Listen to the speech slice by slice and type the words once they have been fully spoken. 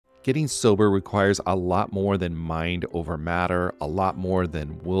Getting sober requires a lot more than mind over matter, a lot more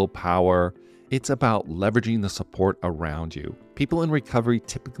than willpower. It's about leveraging the support around you. People in recovery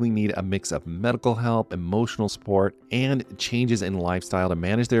typically need a mix of medical help, emotional support, and changes in lifestyle to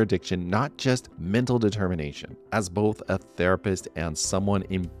manage their addiction, not just mental determination. As both a therapist and someone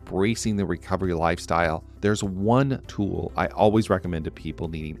embracing the recovery lifestyle, there's one tool I always recommend to people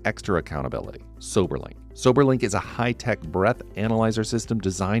needing extra accountability: SoberLink. SoberLink is a high-tech breath analyzer system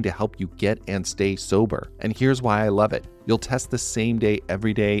designed to help you get and stay sober. And here's why I love it. You'll test the same day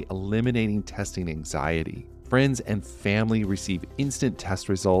every day, eliminating testing anxiety. Friends and family receive instant test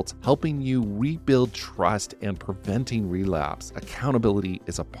results, helping you rebuild trust and preventing relapse. Accountability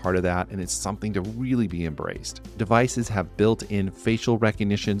is a part of that, and it's something to really be embraced. Devices have built-in facial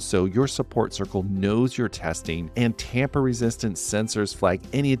recognition, so your support circle knows you're testing, and tamper-resistant sensors flag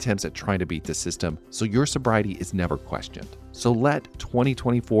any attempts at trying to beat the system, so your sobriety is never questioned. So let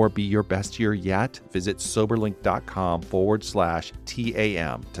 2024 be your best year yet. Visit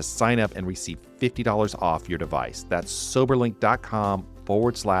soberlink.com/TAM to sign up and receive $50 off your device. That's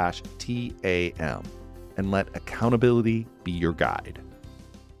soberlink.com/TAM. And let accountability be your guide.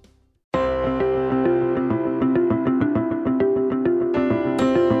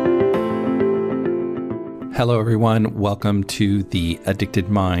 Hello, everyone. Welcome to the Addicted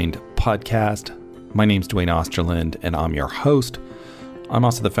Mind podcast. My name's Dwayne Osterland, and I'm your host. I'm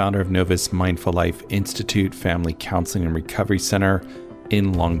also the founder of Novus Mindful Life Institute Family Counseling and Recovery Center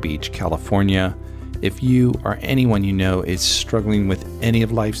in Long Beach, California. If you or anyone you know is struggling with any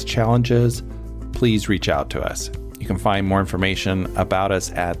of life's challenges, please reach out to us. You can find more information about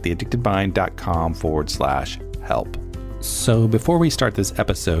us at theaddictedmind.com/help. So before we start this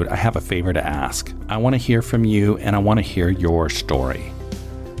episode, I have a favor to ask. I want to hear from you, and I want to hear your story.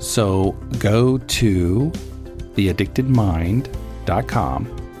 So go to theaddictedmind.com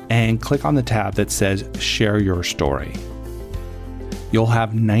and click on the tab that says Share Your Story. You'll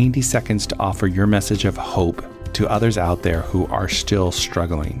have 90 seconds to offer your message of hope to others out there who are still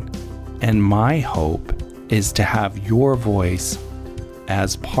struggling. And my hope is to have your voice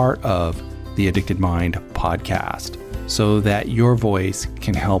as part of the Addicted Mind podcast, so that your voice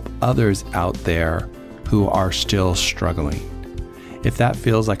can help others out there who are still struggling. If that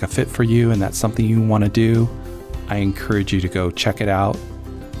feels like a fit for you and that's something you want to do, I encourage you to go check it out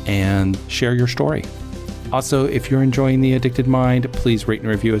and share your story. Also, if you're enjoying The Addicted Mind, please rate and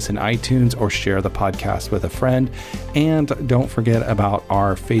review us in iTunes or share the podcast with a friend. And don't forget about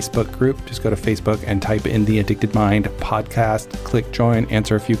our Facebook group. Just go to Facebook and type in The Addicted Mind podcast, click join,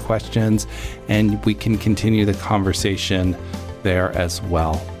 answer a few questions, and we can continue the conversation there as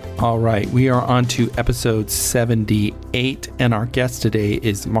well. All right, we are on to episode 78, and our guest today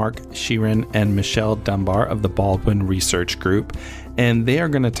is Mark Scheeren and Michelle Dunbar of the Baldwin Research Group, and they are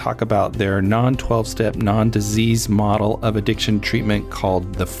going to talk about their non-12-step, non-disease model of addiction treatment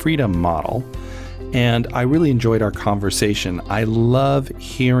called the Freedom Model. And I really enjoyed our conversation. I love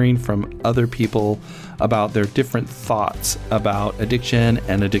hearing from other people about their different thoughts about addiction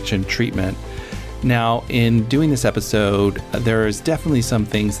and addiction treatment. Now, in doing this episode, there's definitely some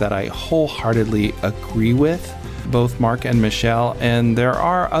things that I wholeheartedly agree with, both Mark and Michelle, and there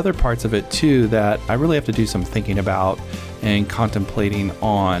are other parts of it too that I really have to do some thinking about and contemplating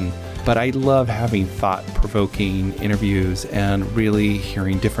on. But I love having thought-provoking interviews and really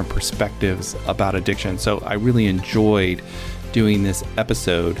hearing different perspectives about addiction. So I really enjoyed doing this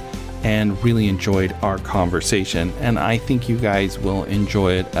episode and really enjoyed our conversation, and I think you guys will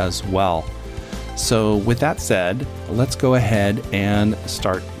enjoy it as well. So with that said, let's go ahead and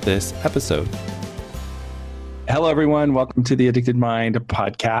start this episode. Hello, everyone. Welcome to the Addicted Mind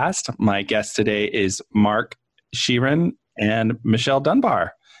podcast. My guest today is Mark Scheeren and Michelle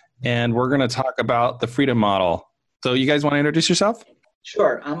Dunbar, and we're going to talk about the Freedom Model. So you guys want to introduce yourself?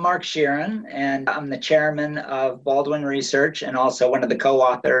 Sure. I'm Mark Scheeren, and I'm the chairman of Baldwin Research and also one of the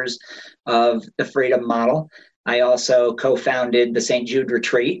co-authors of the Freedom Model. I also co-founded the St. Jude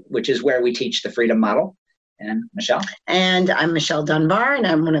Retreat, which is where we teach the Freedom Model. And Michelle? And I'm Michelle Dunbar, and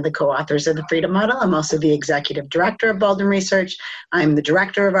I'm one of the co-authors of the Freedom Model. I'm also the executive director of Baldwin Research. I'm the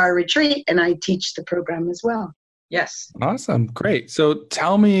director of our retreat, and I teach the program as well. Yes. Awesome. Great. So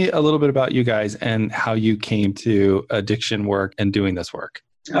tell me a little bit about you guys and how you came to addiction work and doing this work.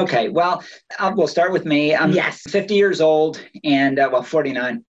 Okay. Well, we'll start with me. I'm 50 years old and,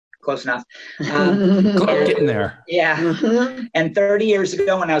 49. Close enough. Getting there. Yeah. Mm-hmm. And 30 years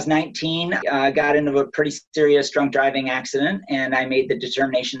ago, when I was 19, I got into a pretty serious drunk driving accident, and I made the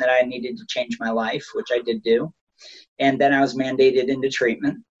determination that I needed to change my life, which I did do. And then I was mandated into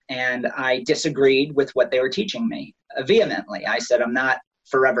treatment, and I disagreed with what they were teaching me vehemently. I said, I'm not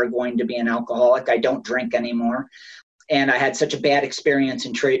forever going to be an alcoholic. I don't drink anymore. And I had such a bad experience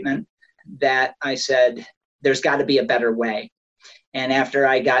in treatment that I said, there's got to be a better way. And after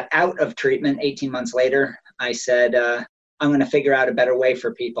I got out of treatment 18 months later, I said, I'm going to figure out a better way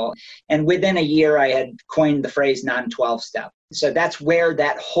for people. And within a year, I had coined the phrase non-12-step. So that's where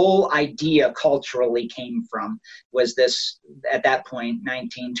that whole idea culturally came from, was this, at that point,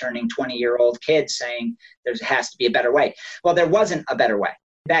 19 turning 20-year-old kid saying there has to be a better way. Well, there wasn't a better way.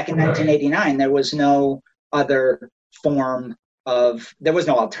 Back in 1989, there was no other form there was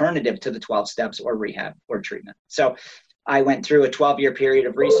no alternative to the 12 steps or rehab or treatment. So I went through a 12-year period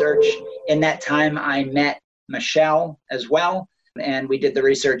of research. In that time, I met Michelle as well, and we did the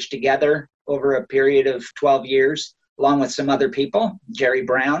research together over a period of 12 years, along with some other people, Jerry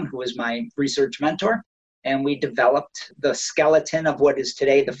Brown, who was my research mentor, and we developed the skeleton of what is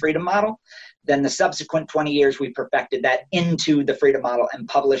today the Freedom Model. Then the subsequent 20 years, we perfected that into the Freedom Model and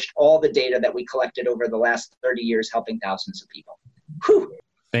published all the data that we collected over the last 30 years, helping thousands of people. Whew.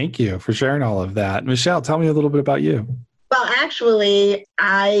 Thank you for sharing all of that. Michelle, tell me a little bit about you. Well, actually,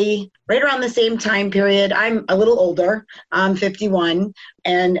 right around the same time period, I'm a little older. I'm 51,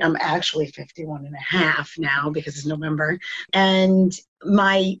 and I'm actually 51 and a half now because it's November. And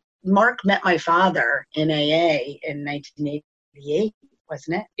Mark met my father in AA in 1988,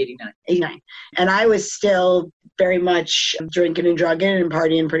 wasn't it? 89. And I was still very much drinking and drugging and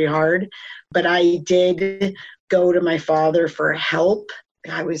partying pretty hard. But I did go to my father for help.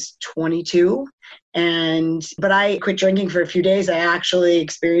 I was 22. But I quit drinking for a few days. I actually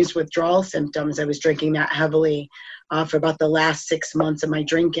experienced withdrawal symptoms. I was drinking that heavily for about the last 6 months of my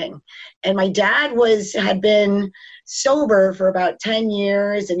drinking. And my dad had been sober for about 10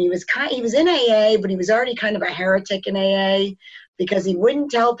 years, and he was in AA, but he was already kind of a heretic in AA because he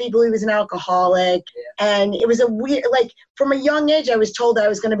wouldn't tell people he was an alcoholic. And it was a weird, from a young age, I was told I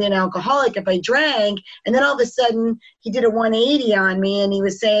was going to be an alcoholic if I drank. And then all of a sudden he did a 180 on me, and he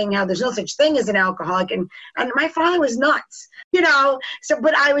was saying how there's no such thing as an alcoholic. And my father was nuts,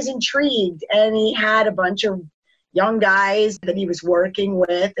 but I was intrigued, and he had a bunch of young guys that he was working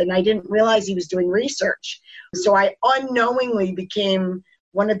with, and I didn't realize he was doing research. So I unknowingly became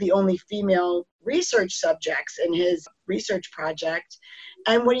one of the only female research subjects in his research project.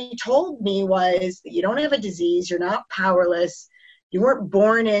 And what he told me was that you don't have a disease, you're not powerless, you weren't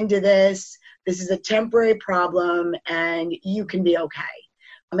born into this, this is a temporary problem, and you can be okay.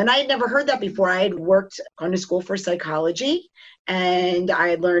 And I had never heard that before. I had gone to school for psychology, and I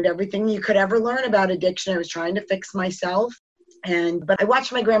had learned everything you could ever learn about addiction. I was trying to fix myself. But I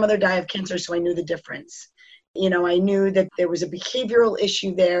watched my grandmother die of cancer, so I knew the difference. I knew that there was a behavioral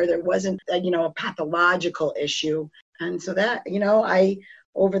issue there. There wasn't, a pathological issue. And so that, I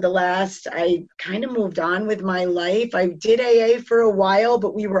kind of moved on with my life. I did AA for a while,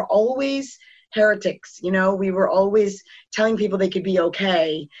 but we were always heretics. We were always telling people they could be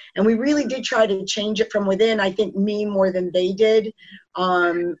okay. And we really did try to change it from within. I think me more than they did.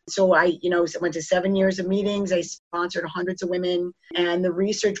 So I, went to 7 years of meetings. I sponsored hundreds of women, and the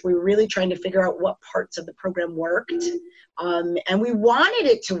research, we were really trying to figure out what parts of the program worked. And we wanted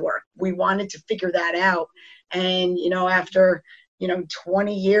it to work. We wanted to figure that out. And, after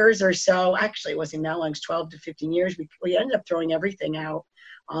 20 years or so, actually it wasn't that long, it was 12 to 15 years, we ended up throwing everything out.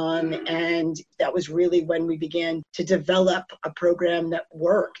 And that was really when we began to develop a program that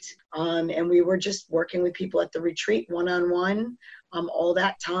worked. And we were just working with people at the retreat one-on-one all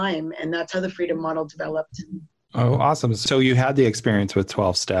that time. And that's how the Freedom Model developed. Oh, awesome. So you had the experience with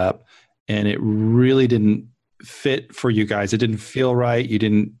 12-step, and it really didn't fit for you guys. It didn't feel right. You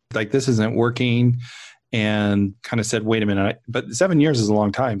didn't this isn't working, and kind of said, wait a minute. But 7 years is a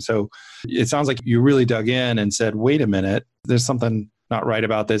long time. So it sounds like you really dug in and said, wait a minute, there's something not right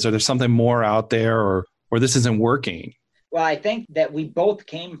about this, or there's something more out there, or this isn't working. Well, I think that we both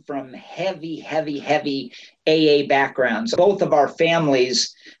came from heavy AA backgrounds. Both of our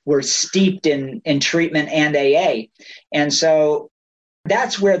families were steeped in treatment and AA. And so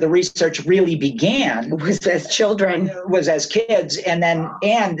that's where the research really began. Was as children. Was as kids. And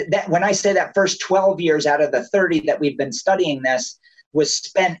that when I say that first 12 years out of the 30 that we've been studying this was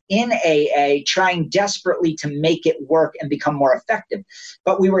spent in AA trying desperately to make it work and become more effective.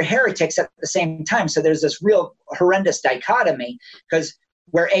 But we were heretics at the same time. So there's this real horrendous dichotomy, because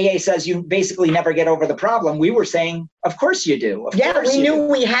where AA says you basically never get over the problem, we were saying, of course you do. We knew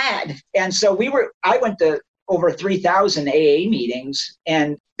we had. And so I went to over 3,000 AA meetings,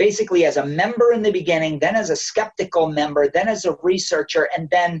 and basically as a member in the beginning, then as a skeptical member, then as a researcher, and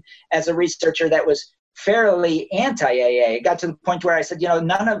then as a researcher that was fairly anti-AA. It got to the point where I said,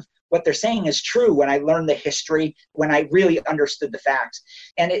 none of what they're saying is true when I learned the history, when I really understood the facts.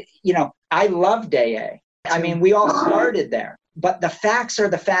 And I loved AA. I mean, we all started there. But the facts are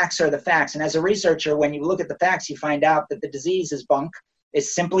the facts are the facts. And as a researcher, when you look at the facts, you find out that the disease is bunk. It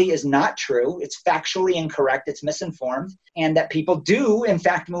simply is not true. It's factually incorrect. It's misinformed. And that people do, in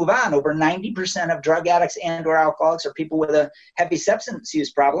fact, move on. Over 90% of drug addicts and or alcoholics or people with a heavy substance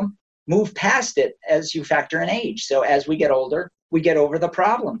use problem move past it as you factor in age. So as we get older, we get over the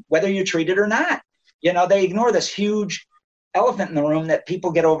problem, whether you treat it or not. They ignore this huge elephant in the room that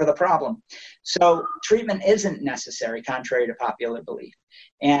people get over the problem. So treatment isn't necessary, contrary to popular belief.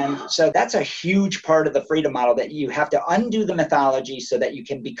 And so that's a huge part of the freedom model, that you have to undo the mythology so that you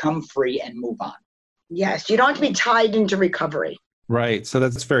can become free and move on. Yes, you don't have to be tied into recovery. Right. So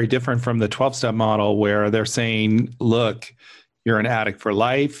that's very different from the 12-step model, where they're saying, look, you're an addict for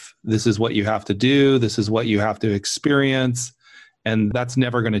life. This is what you have to do. This is what you have to experience. And that's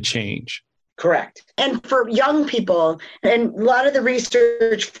never going to change. Correct. And for young people, and a lot of the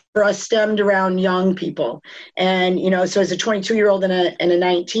research for us stemmed around young people. And, so as a 22-year-old and a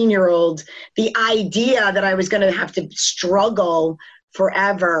 19-year-old, the idea that I was going to have to struggle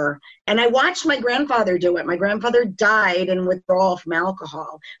forever. And I watched my grandfather do it. My grandfather died in withdrawal from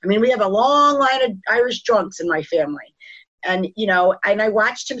alcohol. I mean, we have a long line of Irish drunks in my family. And, and I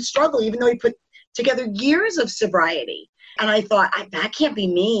watched him struggle, even though he put together years of sobriety. And I thought, that can't be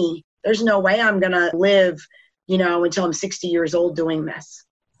me. There's no way I'm going to live, until I'm 60 years old doing this.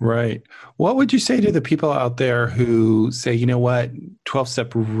 Right. What would you say to the people out there who say, you know what,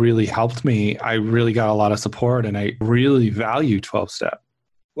 12-step really helped me. I really got a lot of support and I really value 12-step.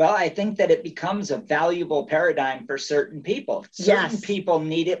 Well, I think that it becomes a valuable paradigm for certain people. Certain people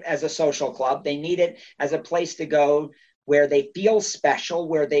need it as a social club. They need it as a place to go where they feel special,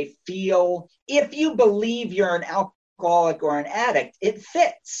 where they feel, if you believe you're an alcoholic or an addict, it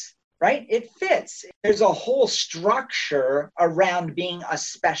fits. Right? It fits. There's a whole structure around being a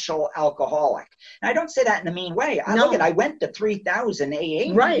special alcoholic. And I don't say that in a mean way. I went to 3,000 AA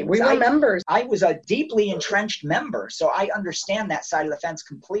meetings. Right. We were members. I was a deeply entrenched member, so I understand that side of the fence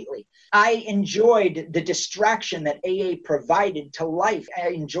completely. I enjoyed the distraction that AA provided to life. I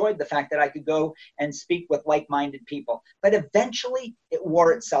enjoyed the fact that I could go and speak with like-minded people. But eventually, it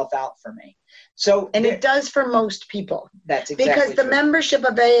wore itself out for me. It does for most people. That's exactly because the true. Membership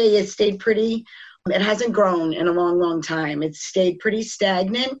of AA has stayed pretty, it hasn't grown in a long, long time. It's stayed pretty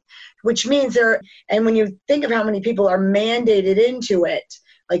stagnant, which means and when you think of how many people are mandated into it,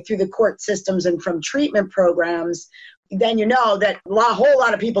 like through the court systems and from treatment programs, then you know that a whole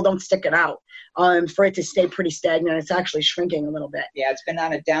lot of people don't stick it out for it to stay pretty stagnant. It's actually shrinking a little bit. Yeah, it's been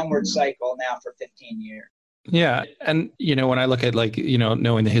on a downward cycle now for 15 years. Yeah. And, when I look at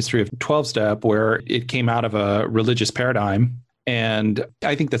knowing the history of 12-step, where it came out of a religious paradigm. And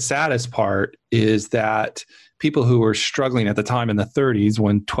I think the saddest part is that people who were struggling at the time in the 30s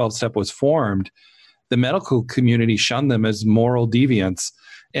when 12-step was formed, the medical community shunned them as moral deviants.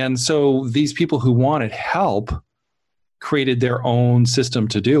 And so these people who wanted help created their own system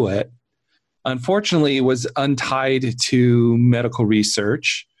to do it. Unfortunately, it was untied to medical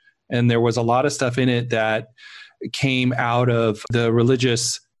research. And there was a lot of stuff in it that came out of the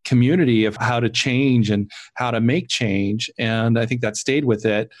religious community of how to change and how to make change. And I think that stayed with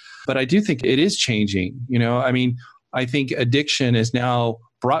it. But I do think it is changing. I think addiction is now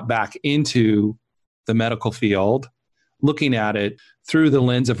brought back into the medical field, looking at it through the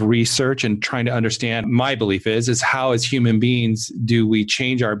lens of research and trying to understand. My belief is how as human beings do we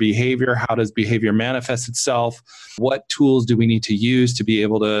change our behavior? How does behavior manifest itself? What tools do we need to use to be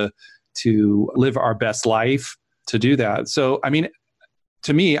able to live our best life to do that? So,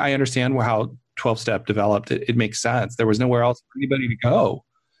 to me, I understand how 12-step developed. It makes sense. There was nowhere else for anybody to go,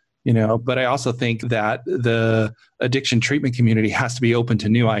 but I also think that the addiction treatment community has to be open to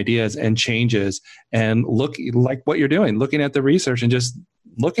new ideas and changes and look like what you're doing, looking at the research and just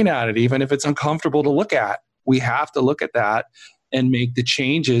looking at it, even if it's uncomfortable to look at. We have to look at that and make the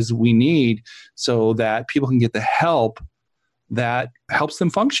changes we need so that people can get the help that helps them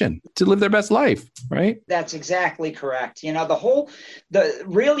function to live their best life, right? That's exactly correct.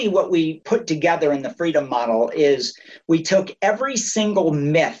 Really what we put together in the freedom model is we took every single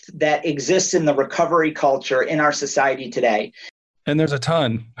myth that exists in the recovery culture in our society today. And there's a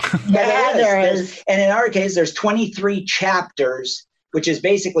ton. Yeah, there is. And in our case, there's 23 chapters, which is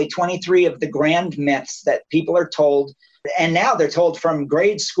basically 23 of the grand myths that people are told. And now they're told from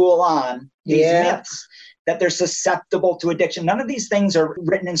grade school on, these myths, that they're susceptible to addiction. None of these things are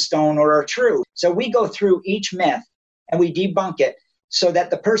written in stone or are true. So we go through each myth and we debunk it so that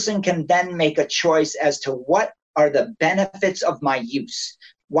the person can then make a choice as to what are the benefits of my use.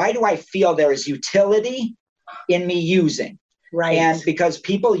 why do I feel there is utility in me using? Right. And because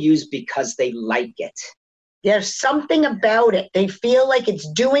people use because they like it. There's something about it. They feel like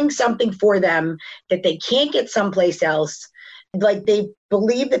it's doing something for them that they can't get someplace else. Like they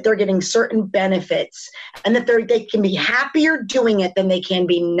believe that they're getting certain benefits and that they can be happier doing it than they can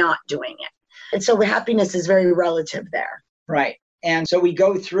be not doing it. And so happiness is very relative there. Right. And so we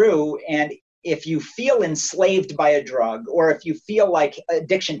go through, and if you feel enslaved by a drug, or if you feel like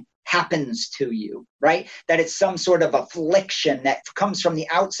addiction happens to you, right, that it's some sort of affliction that comes from the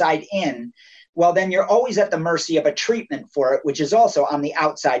outside in, well, then you're always at the mercy of a treatment for it, which is also on the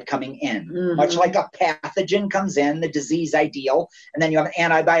outside coming in. Mm-hmm. Much like a pathogen comes in, the disease ideal, and then you have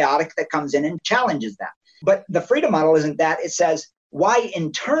an antibiotic that comes in and challenges that. But the freedom model isn't that. It says, why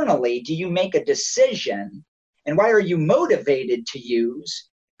internally do you make a decision, and why are you motivated to use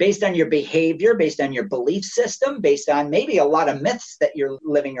based on your behavior, based on your belief system, based on maybe a lot of myths that you're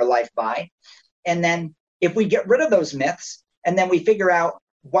living your life by? And then if we get rid of those myths and then we figure out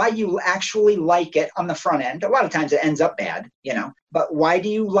why you actually like it on the front end, a lot of times it ends up bad, but why do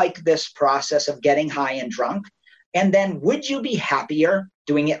you like this process of getting high and drunk? And then would you be happier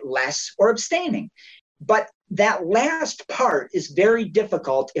doing it less or abstaining? But that last part is very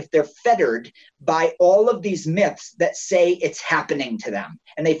difficult if they're fettered by all of these myths that say it's happening to them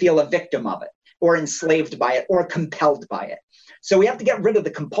and they feel a victim of it or enslaved by it or compelled by it. So we have to get rid of the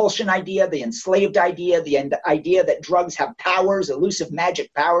compulsion idea, the enslaved idea, the idea that drugs have powers, elusive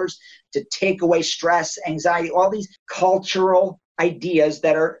magic powers to take away stress, anxiety, all these cultural ideas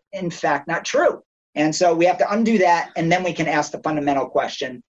that are in fact not true. And so we have to undo that, and then we can ask the fundamental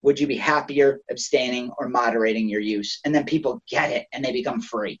question, would you be happier abstaining or moderating your use? And then people get it and they become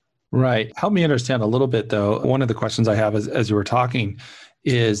free. Right. Help me understand a little bit, though. One of the questions I have as you were talking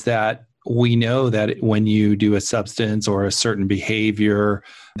is that we know that when you do a substance or a certain behavior,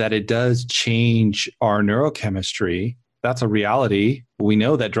 that it does change our neurochemistry. That's a reality. We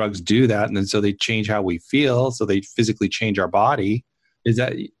know that drugs do that. And then so they change how we feel. So they physically change our body. Is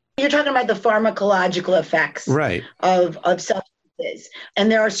that... You're talking about the pharmacological effects right. of substances.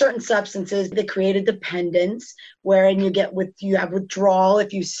 And there are certain substances that create a dependence wherein you have withdrawal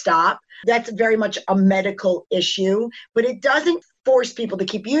if you stop. That's very much a medical issue, but it doesn't force people to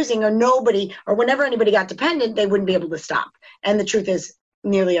keep using, or whenever anybody got dependent, they wouldn't be able to stop. And the truth is,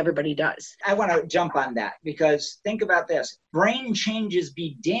 nearly everybody does. I want to jump on that because think about this. Brain changes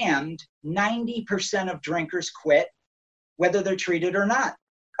be damned. 90% of drinkers quit, whether they're treated or not.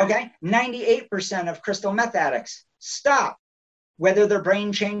 Okay? 98% of crystal meth addicts stop, whether their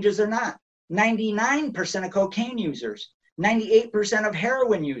brain changes or not. 99% of cocaine users, 98% of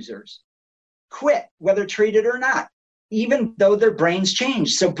heroin users quit, whether treated or not, even though their brains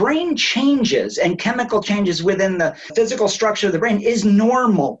change. So brain changes and chemical changes within the physical structure of the brain is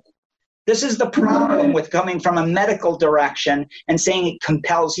normal. This is the problem with coming from a medical direction and saying it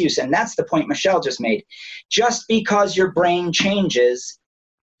compels use. And that's the point Michelle just made. Just because your brain changes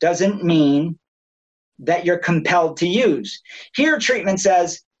doesn't mean that you're compelled to use. Here, treatment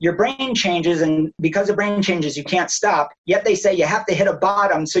says your brain changes, and because the brain changes, you can't stop. Yet they say you have to hit a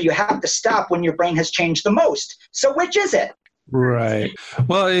bottom, so you have to stop when your brain has changed the most. So which is it? Right.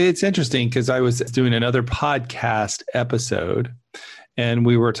 Well, it's interesting because I was doing another podcast episode, and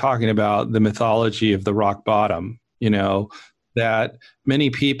we were talking about the mythology of the rock bottom, that many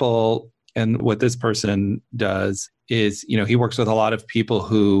people, and what this person does is, he works with a lot of people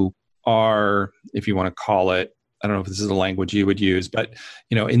who are, if you want to call it, I don't know if this is a language you would use, but,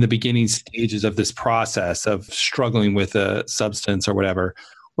 in the beginning stages of this process of struggling with a substance or whatever,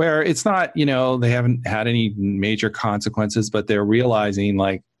 where it's not, they haven't had any major consequences, but they're realizing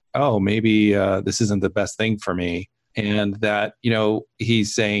like, oh, maybe this isn't the best thing for me. And that,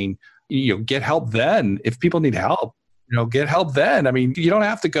 he's saying, get help then. If people need help, get help then. I mean, you don't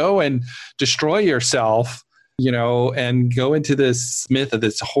have to go and destroy yourself, and go into this myth of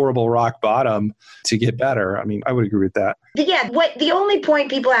this horrible rock bottom to get better. I mean, I would agree with that. Yeah. The only point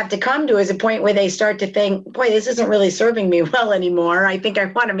people have to come to is a point where they start to think, boy, this isn't really serving me well anymore. I think I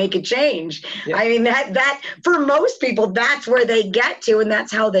want to make a change. Yeah. I mean, that for most people, that's where they get to, and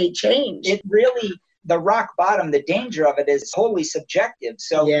that's how they change. It really, the rock bottom, the danger of it is wholly subjective.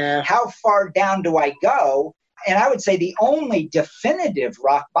 So How far down do I go? And I would say the only definitive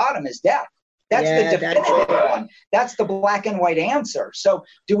rock bottom is death. That's the definitive one. That's the black and white answer. So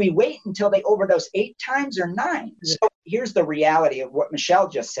do we wait until they overdose 8 times or 9? So here's the reality of what Michelle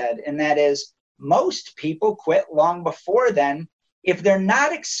just said, and that is most people quit long before then if they're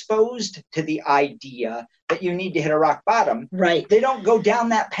not exposed to the idea that you need to hit a rock bottom. Right. They don't go down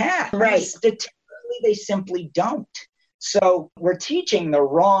that path. Right. Statistically, they simply don't. So we're teaching the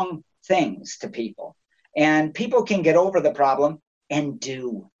wrong things to people, and people can get over the problem and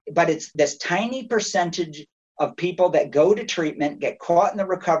do. But it's this tiny percentage of people that go to treatment, get caught in the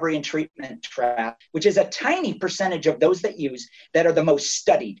recovery and treatment trap, which is a tiny percentage of those that use, that are the most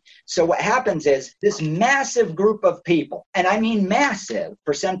studied. So what happens is this massive group of people, and I mean massive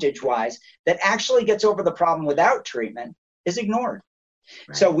percentage-wise, that actually gets over the problem without treatment is ignored.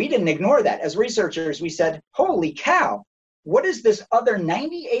 Right. So we didn't ignore that. As researchers, we said, holy cow, what is this other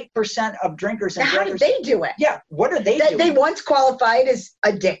 98% of drinkers and how did they do it? Yeah, what are they doing? They once qualified as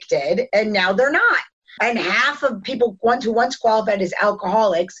addicted, and now they're not. And half of people who once qualified as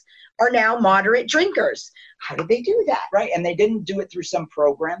alcoholics are now moderate drinkers. How did they do that? Right, and they didn't do it through some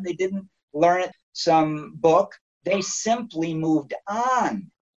program. They didn't learn it some book. They simply moved on.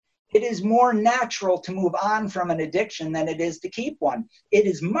 It is more natural to move on from an addiction than it is to keep one. It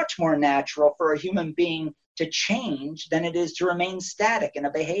is much more natural for a human being to change than it is to remain static in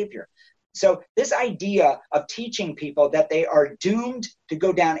a behavior. So this idea of teaching people that they are doomed to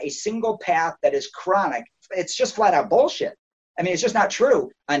go down a single path that is chronic, it's just flat out bullshit. I mean, it's just not true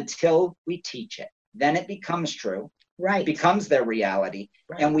until we teach it. Then it becomes true. Right. It becomes their reality.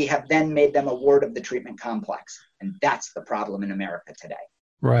 Right. And we have then made them a ward of the treatment complex. And that's the problem in America today.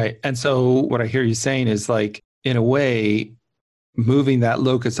 Right. And so what I hear you saying is, like, in a way, moving that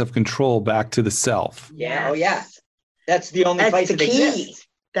locus of control back to the self. Yeah. Oh, yeah. That's the only place it exists.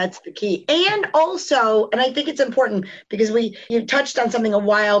 That's the key. And also, and I think it's important because you touched on something a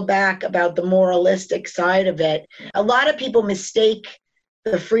while back about the moralistic side of it. A lot of people mistake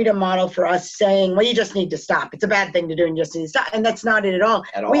the freedom model for us saying, well, you just need to stop. It's a bad thing to do and you just need to stop. And that's not it at all.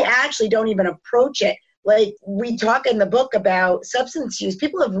 We actually don't even approach it. Like we talk in the book about substance use.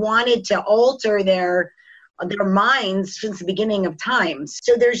 People have wanted to alter their minds since the beginning of time.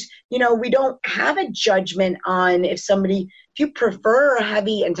 So there's, we don't have a judgment on if you prefer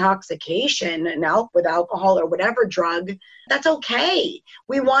heavy intoxication and with alcohol or whatever drug, that's okay.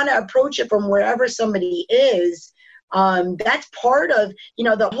 We want to approach it from wherever somebody is. That's part of,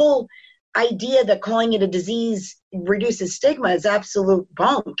 the whole idea that calling it a disease reduces stigma is absolute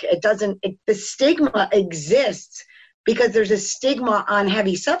bunk. The stigma exists because there's a stigma on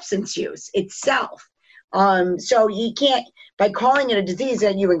heavy substance use itself. So you can't, by calling it a disease,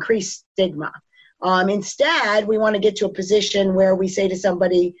 that you increase stigma. Instead, we want to get to a position where we say to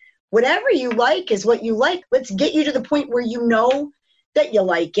somebody, whatever you like is what you like. Let's get you to the point where you know that you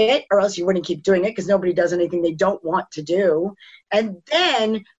like it, or else you wouldn't keep doing it, because nobody does anything they don't want to do. And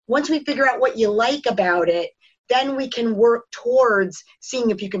then once we figure out what you like about it, then we can work towards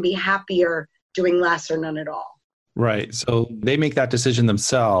seeing if you can be happier doing less or none at all. Right. So they make that decision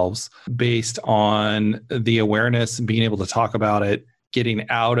themselves based on the awareness and being able to talk about it, getting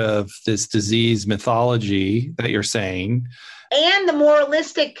out of this disease mythology that you're saying. And the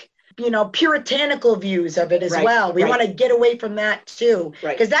moralistic, puritanical views of it as well. We want to get away from that too.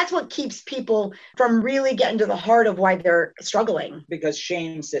 Because that's what keeps people from really getting to the heart of why they're struggling. Because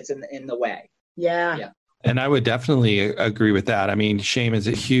shame sits in the way. Yeah. And I would definitely agree with that. I mean, shame is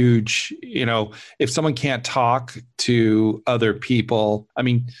a huge, if someone can't talk to other people, I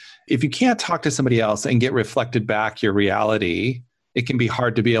mean, if you can't talk to somebody else and get reflected back your reality, it can be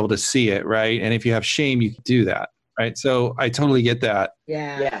hard to be able to see it, right? And if you have shame, you can do that, right? So I totally get that.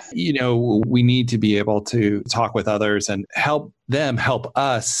 Yeah. Yes. We need to be able to talk with others and help them help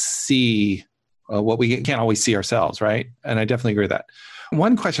us see what we can't always see ourselves, right? And I definitely agree with that.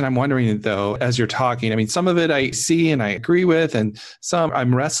 One question I'm wondering, though, as you're talking, I mean, some of it I see and I agree with, and some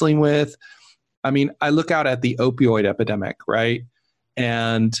I'm wrestling with. I mean, I look out at the opioid epidemic, right?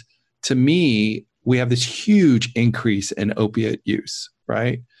 And to me, we have this huge increase in opiate use,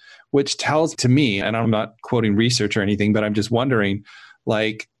 right? Which tells to me, and I'm not quoting research or anything, but I'm just wondering,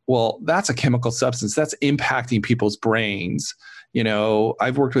 like, well, that's a chemical substance that's impacting people's brains.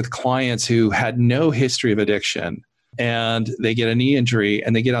 I've worked with clients who had no history of addiction, and they get a knee injury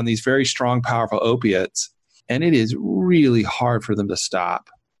and they get on these very strong, powerful opiates, and it is really hard for them to stop,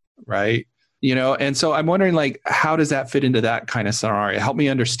 right? And so I'm wondering, like, how does that fit into that kind of scenario? Help me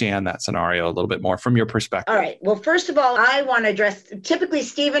understand that scenario a little bit more from your perspective. All right. Well, first of all, I want to address, typically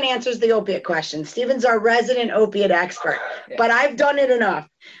Stephen answers the opiate question. Stephen's our resident opiate expert, but I've done it enough.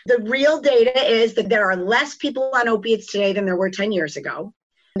 The real data is that there are less people on opiates today than there were 10 years ago.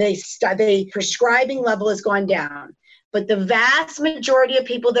 The prescribing level has gone down, but the vast majority of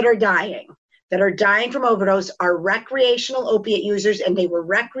people that are dying from overdose are recreational opiate users, and they were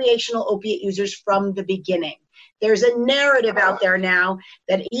recreational opiate users from the beginning. There's a narrative out there now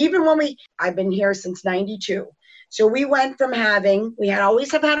that even when I've been here since 92. So we went from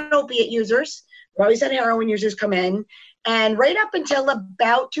always have had opiate users, we always had heroin users come in, And right up until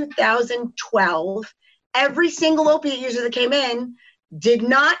about 2012, every single opiate user that came in did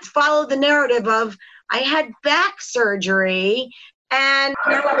not follow the narrative of, I had back surgery and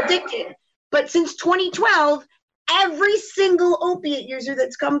now I'm addicted. But since 2012, every single opiate user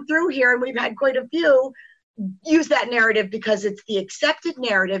that's come through here, and we've had quite a few, use that narrative because it's the accepted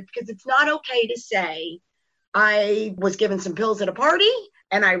narrative, because it's not okay to say, I was given some pills at a party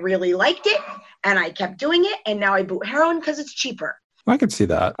and I really liked it and I kept doing it and now I boot heroin because it's cheaper. I could see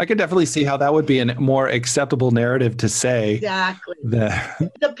that. I could definitely see how that would be a more acceptable narrative to say. Exactly.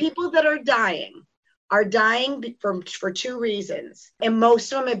 That. The people that are dying for two reasons. And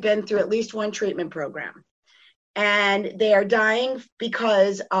most of them have been through at least one treatment program. And they are dying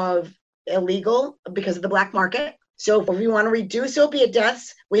because of the black market. So if we want to reduce opiate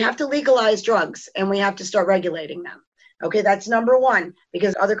deaths, we have to legalize drugs and we have to start regulating them. Okay, that's number one,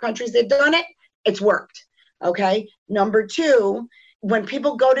 because other countries, they've done it, it's worked. Okay, number two, when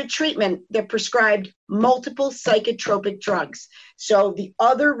people go to treatment, they're prescribed multiple psychotropic drugs. So the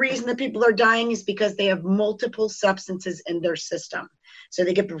other reason that people are dying is because they have multiple substances in their system. So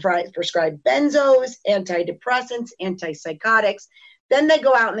they get prescribed benzos, antidepressants, antipsychotics. Then they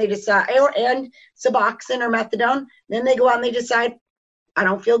go out and they decide, and Suboxone or methadone. Then they go out and they decide, I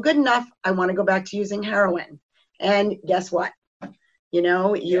don't feel good enough. I want to go back to using heroin. And guess what?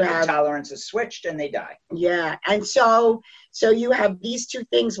 You have tolerance is switched and they die. Yeah. And so you have these two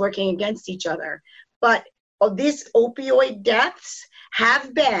things working against each other. But these opioid deaths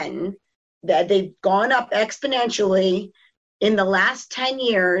have been that they've gone up exponentially in the last 10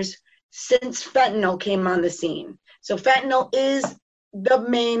 years since fentanyl came on the scene. So fentanyl is the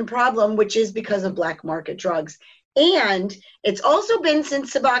main problem, which is because of black market drugs. And it's also been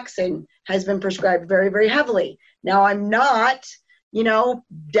since Suboxone has been prescribed very, very heavily. Now, I'm not,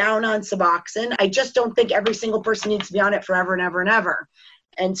 down on Suboxone. I just don't think every single person needs to be on it forever and ever and ever.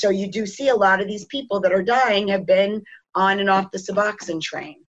 And so you do see a lot of these people that are dying have been on and off the Suboxone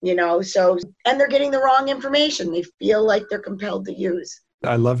train, and they're getting the wrong information. They feel like they're compelled to use.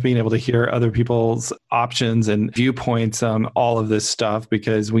 I love being able to hear other people's options and viewpoints on all of this stuff,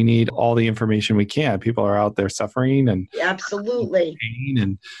 because we need all the information we can. People are out there suffering and absolutely pain,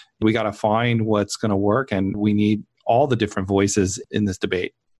 and we got to find what's going to work. And we need all the different voices in this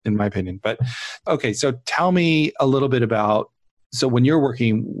debate, in my opinion. But okay, so tell me a little bit about, so when you're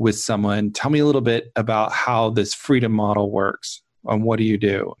working with someone, tell me a little bit about how this freedom model works, and what do you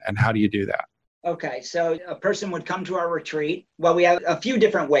do and how do you do that? Okay, so a person would come to our retreat. Well, we have a few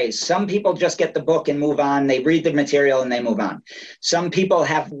different ways. Some people just get the book and move on. They read the material and they move on. Some people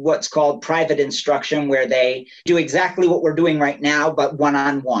have what's called private instruction, where they do exactly what we're doing right now, but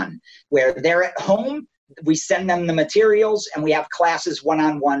one-on-one, where they're at home. We send them the materials and we have classes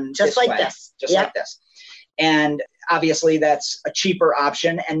one-on-one. Just like this. Like this. And obviously that's a cheaper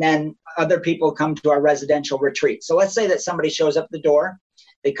option. And then other people come to our residential retreat. So let's say that somebody shows up the door.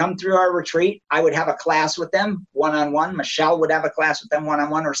 They come through our retreat. I would have a class with them one-on-one. Michelle would have a class with them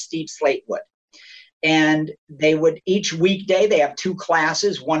one-on-one, or Steve Slate would. And they would, each weekday, they have two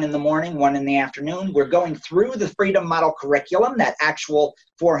classes, one in the morning, one in the afternoon. We're going through the Freedom Model curriculum, that actual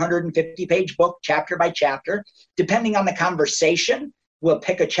 450-page book, chapter by chapter. Depending on the conversation, we'll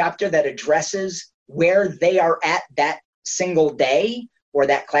pick a chapter that addresses where they are at that single day or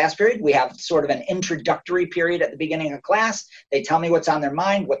that class period. We have sort of an introductory period at the beginning of class. They tell me what's on their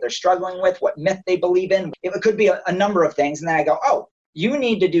mind, what they're struggling with, what myth they believe in. It could be a number of things. And then I go, oh, you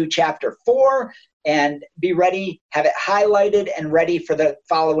need to do chapter 4 and be ready, have it highlighted and ready for the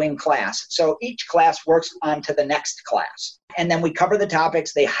following class. So each class works on to the next class. And then we cover the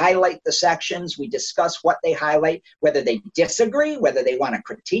topics. They highlight the sections. We discuss what they highlight, whether they disagree, whether they want to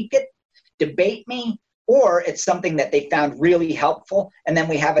critique it, debate me, or it's something that they found really helpful. And then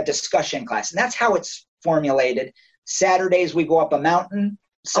we have a discussion class. And that's how it's formulated. Saturdays, we go up a mountain.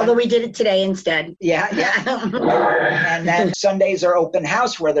 Although we did it today instead. Yeah. And then Sundays are open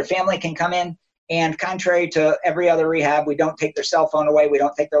house, where their family can come in. And contrary to every other rehab, we don't take their cell phone away. We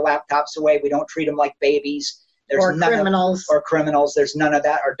don't take their laptops away. We don't treat them like babies. Or criminals. There's none of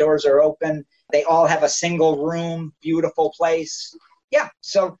that. Our doors are open. They all have a single room, beautiful place. Yeah.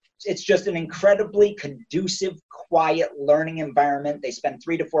 So it's just an incredibly conducive, quiet learning environment. They spend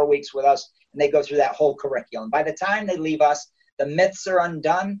 3 to 4 weeks with us, and they go through that whole curriculum. By the time they leave us, the myths are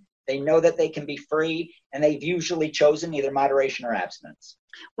undone. They know that they can be free, and they've usually chosen either moderation or abstinence.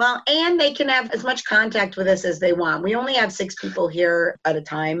 Well, and they can have as much contact with us as they want. We only have 6 people here at a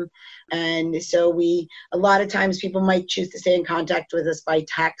time. And so a lot of times people might choose to stay in contact with us by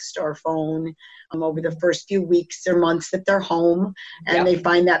text or phone over the first few weeks or months that they're home. And they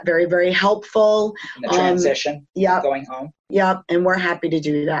find that very, very helpful. In the transition, going home. Yep. And we're happy to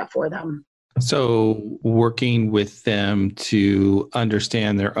do that for them. So working with them to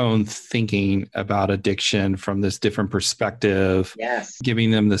understand their own thinking about addiction from this different perspective,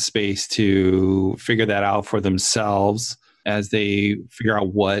 giving them the space to figure that out for themselves as they figure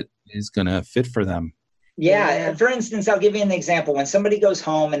out what is going to fit for them. Yeah. For instance, I'll give you an example. When somebody goes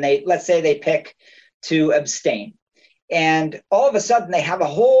home and let's say they pick to abstain, and all of a sudden they have a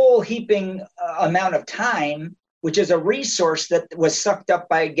whole heaping amount of time, which is a resource that was sucked up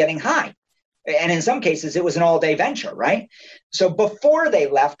by getting high. And in some cases, it was an all-day venture, right? So before they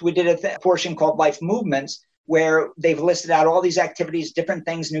left, we did a portion called Life Movements, where they've listed out all these activities, different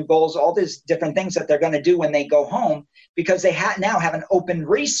things, new goals, all these different things that they're going to do when they go home, because they now have an open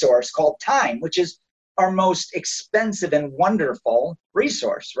resource called time, which is our most expensive and wonderful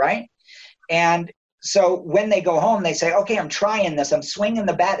resource, right? And so when they go home, they say, okay, I'm trying this. I'm swinging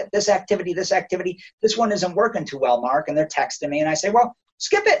the bat at this activity. This one isn't working too well, Mark. And they're texting me. And I say, well,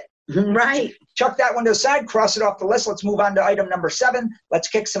 skip it. Right. Chuck that one to the side, cross it off the list. Let's move on to item number 7. Let's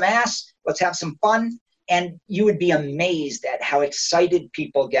kick some ass. Let's have some fun. And you would be amazed at how excited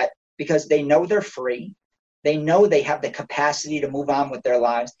people get because they know they're free. They know they have the capacity to move on with their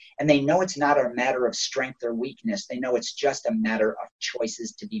lives. And they know it's not a matter of strength or weakness. They know it's just a matter of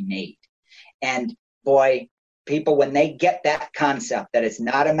choices to be made. And boy, people, when they get that concept that it's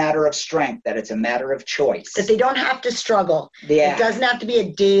not a matter of strength, that it's a matter of choice. That they don't have to struggle. It doesn't have to be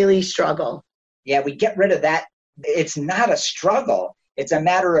a daily struggle. Yeah, we get rid of that. It's not a struggle. It's a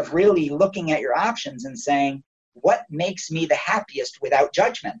matter of really looking at your options and saying, what makes me the happiest without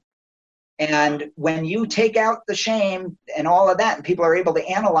judgment? And when you take out the shame and all of that, and people are able to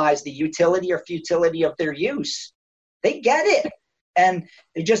analyze the utility or futility of their use, they get it. And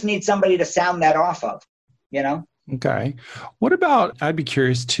they just need somebody to sound that off of. Okay. What about, I'd be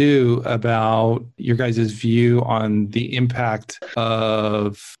curious too about your guys' view on the impact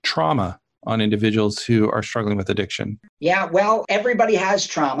of trauma on individuals who are struggling with addiction. Yeah, well, everybody has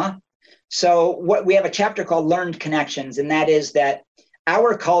trauma. So we have a chapter called Learned Connections, and that is that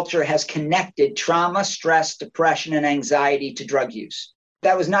our culture has connected trauma, stress, depression, and anxiety to drug use.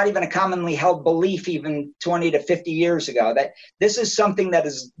 That was not even a commonly held belief even 20 to 50 years ago, that this is something that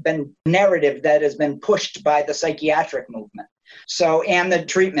has been narrative that has been pushed by the psychiatric movement. And the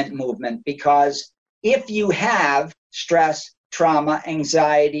treatment movement, because if you have stress, trauma,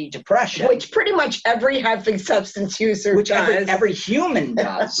 anxiety, depression, which pretty much every heavy substance user does. Every human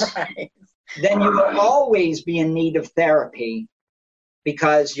does, right. Then you will always be in need of therapy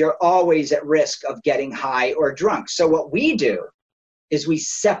because you're always at risk of getting high or drunk. So what we do is we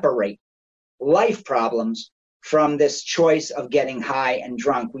separate life problems from this choice of getting high and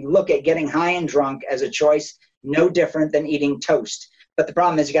drunk. We look at getting high and drunk as a choice no different than eating toast. But the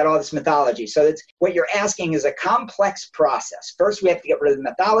problem is you got all this mythology. So what you're asking is a complex process. First, we have to get rid of the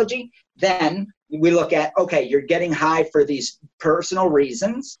mythology. Then we look at, okay, you're getting high for these personal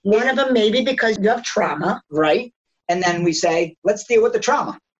reasons. One of them maybe because you have trauma. Right. And then we say, let's deal with the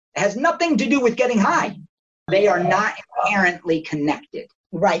trauma. It has nothing to do with getting high. They are not inherently connected.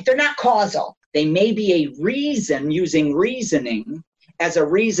 Right. They're not causal. They may be a reason, using reasoning as a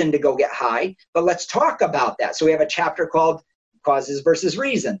reason to go get high, but let's talk about that. So we have a chapter called Causes versus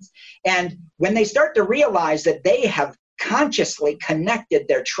Reasons. And when they start to realize that they have consciously connected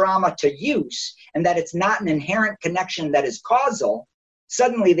their trauma to use and that it's not an inherent connection that is causal,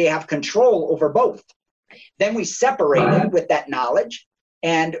 suddenly they have control over both. Then we separate it with that knowledge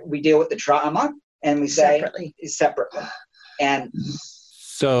and we deal with the trauma. And we say separately. And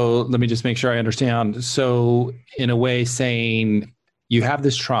so let me just make sure I understand. So in a way saying you have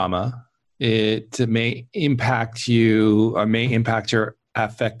this trauma, it may impact you or may impact your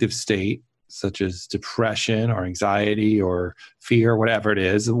affective state, such as depression or anxiety or fear, whatever it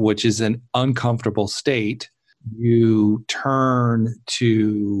is, which is an uncomfortable state. You turn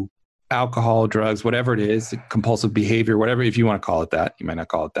to alcohol, drugs, whatever it is, compulsive behavior, whatever, if you want to call it that, you might not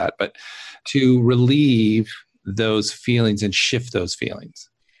call it that, but to relieve those feelings and shift those feelings.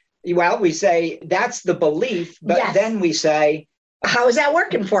 Well, we say that's the belief, but then we say, how is that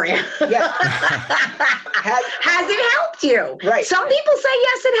working for you? Yeah. Has it helped you? Right. Some people say,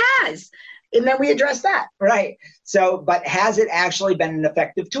 yes, it has. And then we address that. Right. So, but has it actually been an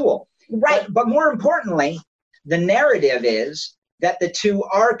effective tool? Right. But more importantly, the narrative is that the two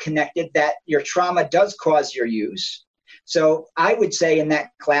are connected, that your trauma does cause your use. So I would say in that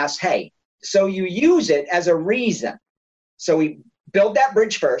class, hey, so you use it as a reason. So we build that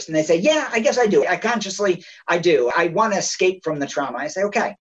bridge first, and they say, yeah, I guess I do. I do. I want to escape from the trauma. I say,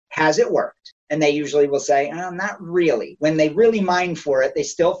 okay, has it worked? And they usually will say, not really. When they really mind for it, they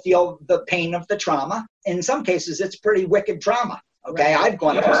still feel the pain of the trauma. In some cases, it's pretty wicked trauma. Okay, right. I've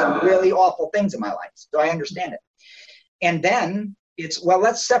gone through some really awful things in my life, so I understand it. And then it's, well,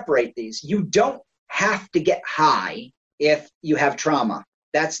 let's separate these. You don't have to get high if you have trauma.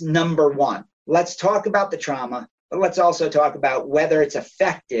 That's number one. Let's talk about the trauma, but let's also talk about whether it's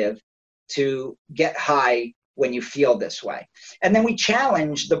effective to get high when you feel this way. And then we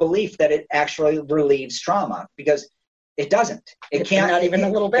challenge the belief that it actually relieves trauma, because it doesn't. It can't, not even a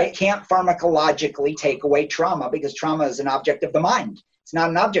little bit. It can't pharmacologically take away trauma, because trauma is an object of the mind. It's not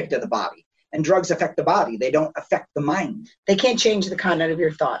an object of the body. And drugs affect the body. They don't affect the mind. They can't change the content of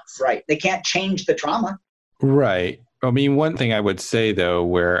your thoughts. Right. They can't change the trauma. Right. I mean, one thing I would say, though,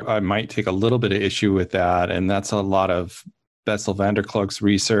 where I might take a little bit of issue with that, and that's a lot of Bessel van der Kolk's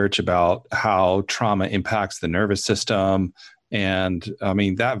research about how trauma impacts the nervous system. And I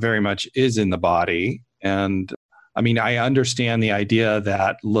mean, that very much is in the body. And I mean, I understand the idea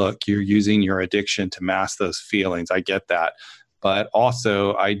that, look, you're using your addiction to mask those feelings. I get that. But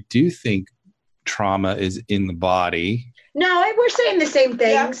also, I do think trauma is in the body. No, we're saying the same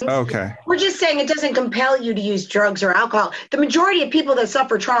things. Yeah. Okay. We're just saying it doesn't compel you to use drugs or alcohol. The majority of people that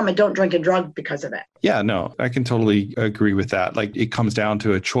suffer trauma don't drink a drug because of it. Yeah, no, I can totally agree with that. Like, it comes down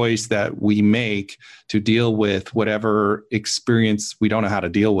to a choice that we make to deal with whatever experience we don't know how to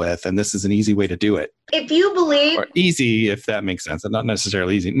deal with. And this is an easy way to do it. If you believe... Or easy, if that makes sense. Not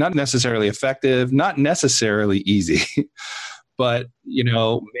necessarily easy. Not necessarily effective. Not necessarily easy. But,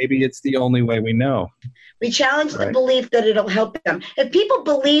 maybe it's the only way we know. We challenge the belief that it'll help them. If people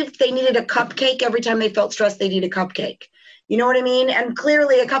believed they needed a cupcake every time they felt stressed, they need a cupcake. You know what I mean? And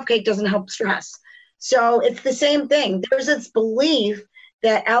clearly a cupcake doesn't help stress. So it's the same thing. There's this belief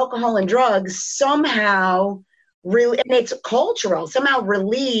that alcohol and drugs somehow really, and it's cultural, somehow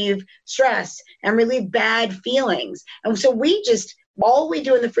relieve stress and relieve bad feelings. And so all we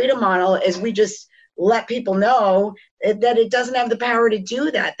do in the Freedom Model is we just let people know that it doesn't have the power to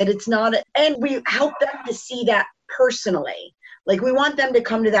do that it's not, and we help them to see that personally. Like, we want them to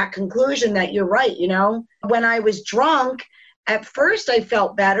come to that conclusion that you're right. When I was drunk, at first I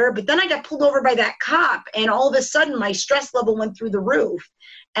felt better, but then I got pulled over by that cop, and all of a sudden my stress level went through the roof.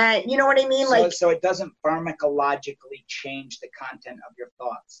 And you know what I mean? So it doesn't pharmacologically change the content of your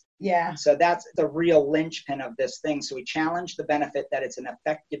thoughts. Yeah. So that's the real linchpin of this thing. So we challenge the benefit that it's an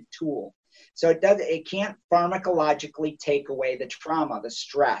effective tool. So it can't pharmacologically take away the trauma, the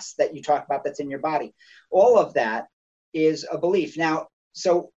stress that you talk about that's in your body. All of that is a belief. Now,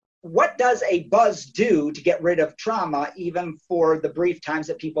 so what does a buzz do to get rid of trauma, even for the brief times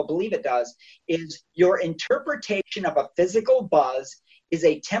that people believe it does, is your interpretation of a physical buzz is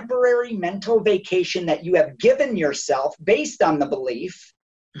a temporary mental vacation that you have given yourself based on the belief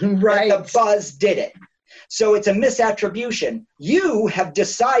that the buzz did it. So it's a misattribution. You have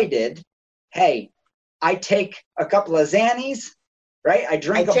decided, hey, I take a couple of Xannies, right? I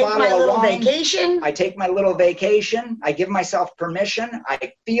drink a bottle of wine. I take my little vacation. I give myself permission.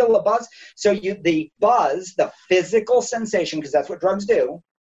 I feel a buzz. So the buzz, the physical sensation, because that's what drugs do,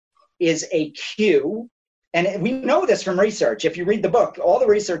 is a cue. And we know this from research. If you read the book, all the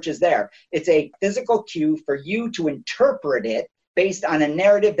research is there. It's a physical cue for you to interpret it based on a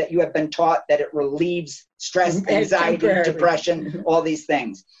narrative that you have been taught that it relieves stress, anxiety, depression, all these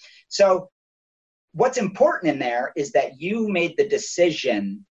things. So what's important in there is that you made the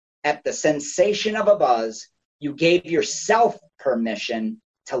decision at the sensation of a buzz. You gave yourself permission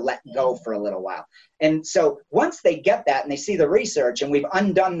to let go for a little while. And so once they get that and they see the research and we've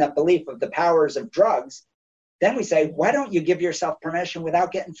undone the belief of the powers of drugs, then we say, why don't you give yourself permission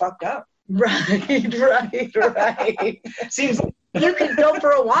without getting fucked up? Right. Seems you could go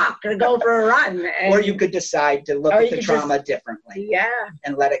for a walk or go for a run. Or you could decide to look at the trauma differently. Yeah.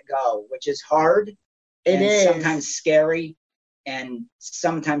 And let it go, which is hard. It is. Sometimes scary and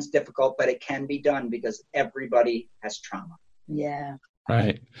sometimes difficult, but it can be done because everybody has trauma. Yeah.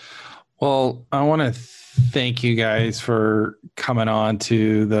 Right. Well, I want to thank you guys for coming on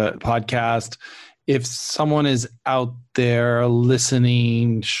to the podcast. If someone is out there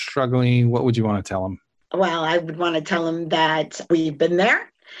listening, struggling, what would you want to tell them? Well, I would want to tell them that we've been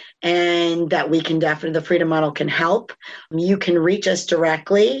there and that we can definitely, the Freedom Model can help. You can reach us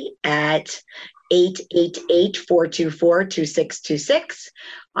directly at 888-424-2626.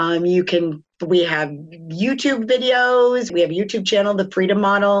 You can We have YouTube videos. We have a YouTube channel, The Freedom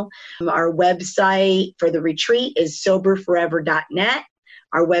Model. Our website for the retreat is soberforever.net.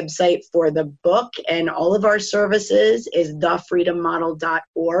 Our website for the book and all of our services is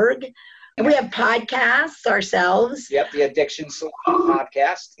thefreedommodel.org. And we have podcasts ourselves. Yep, the Addiction Solution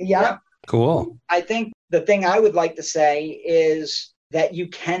podcast. Yep. Cool. I think the thing I would like to say is that you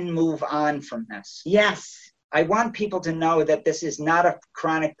can move on from this. Yes. I want people to know that this is not a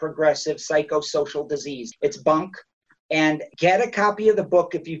chronic progressive psychosocial disease. It's bunk. And get a copy of the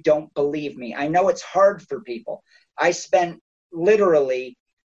book if you don't believe me. I know it's hard for people. I spent literally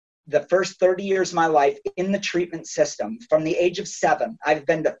the first 30 years of my life in the treatment system from the age of 7. I've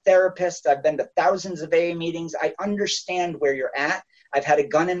been to therapists. I've been to thousands of AA meetings. I understand where you're at. I've had a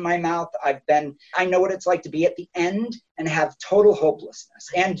gun in my mouth. I know what it's like to be at the end and have total hopelessness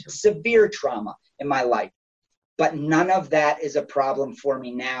and severe trauma in my life. But none of that is a problem for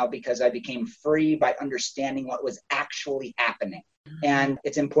me now because I became free by understanding what was actually happening. And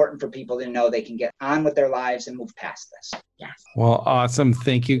it's important for people to know they can get on with their lives and move past this. Yes. Well, awesome.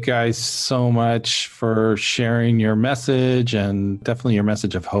 Thank you guys so much for sharing your message and definitely your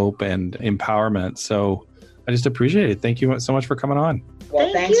message of hope and empowerment. So I just appreciate it. Thank you so much for coming on.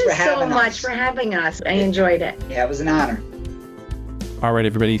 Well, Thank you so much for having us. I enjoyed it. Yeah, it was an honor. All right,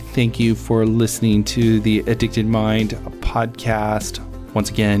 everybody. Thank you for listening to the Addicted Mind podcast. Once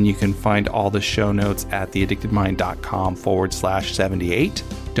again, you can find all the show notes at theaddictedmind.com/78.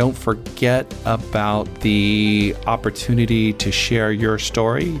 Don't forget about the opportunity to share your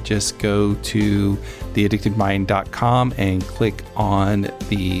story. Just go to theaddictedmind.com and click on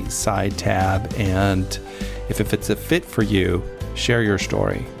the side tab. And if it's a fit for you, share your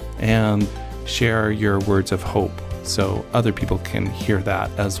story and share your words of hope so other people can hear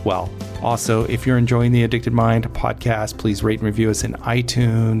that as well. Also, if you're enjoying the Addicted Mind podcast, please rate and review us in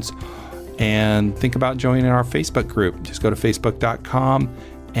iTunes and think about joining our Facebook group. Just go to facebook.com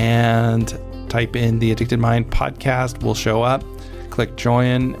and type in the Addicted Mind podcast. We'll show up. Click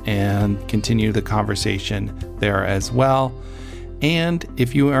join and continue the conversation there as well. And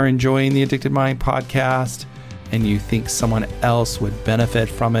if you are enjoying the Addicted Mind podcast and you think someone else would benefit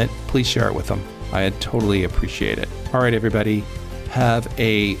from it, please share it with them. I'd totally appreciate it. All right, everybody, have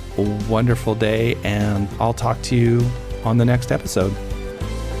a wonderful day, and I'll talk to you on the next episode.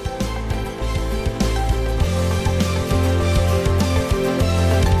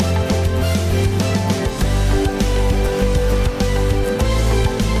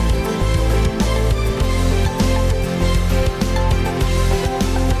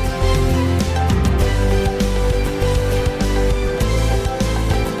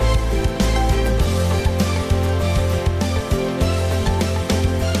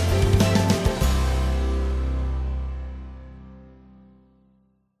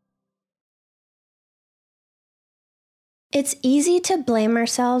 It's easy to blame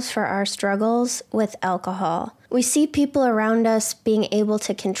ourselves for our struggles with alcohol. We see people around us being able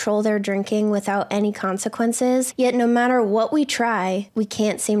to control their drinking without any consequences, yet no matter what we try, we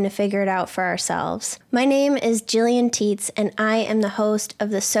can't seem to figure it out for ourselves. My name is Jillian Teets, and I am the host of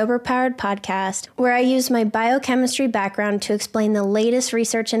the Sober Powered podcast, where I use my biochemistry background to explain the latest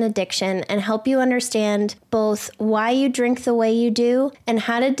research in addiction and help you understand both why you drink the way you do and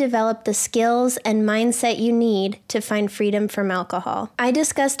how to develop the skills and mindset you need to find freedom from alcohol. I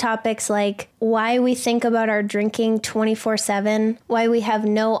discuss topics like why we think about our drinking 24/7, why we have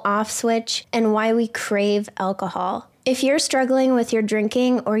no off switch, and why we crave alcohol. If you're struggling with your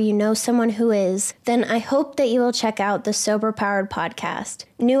drinking or you know someone who is, then I hope that you will check out the Sober Powered podcast.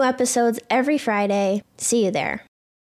 New episodes every Friday. See you there.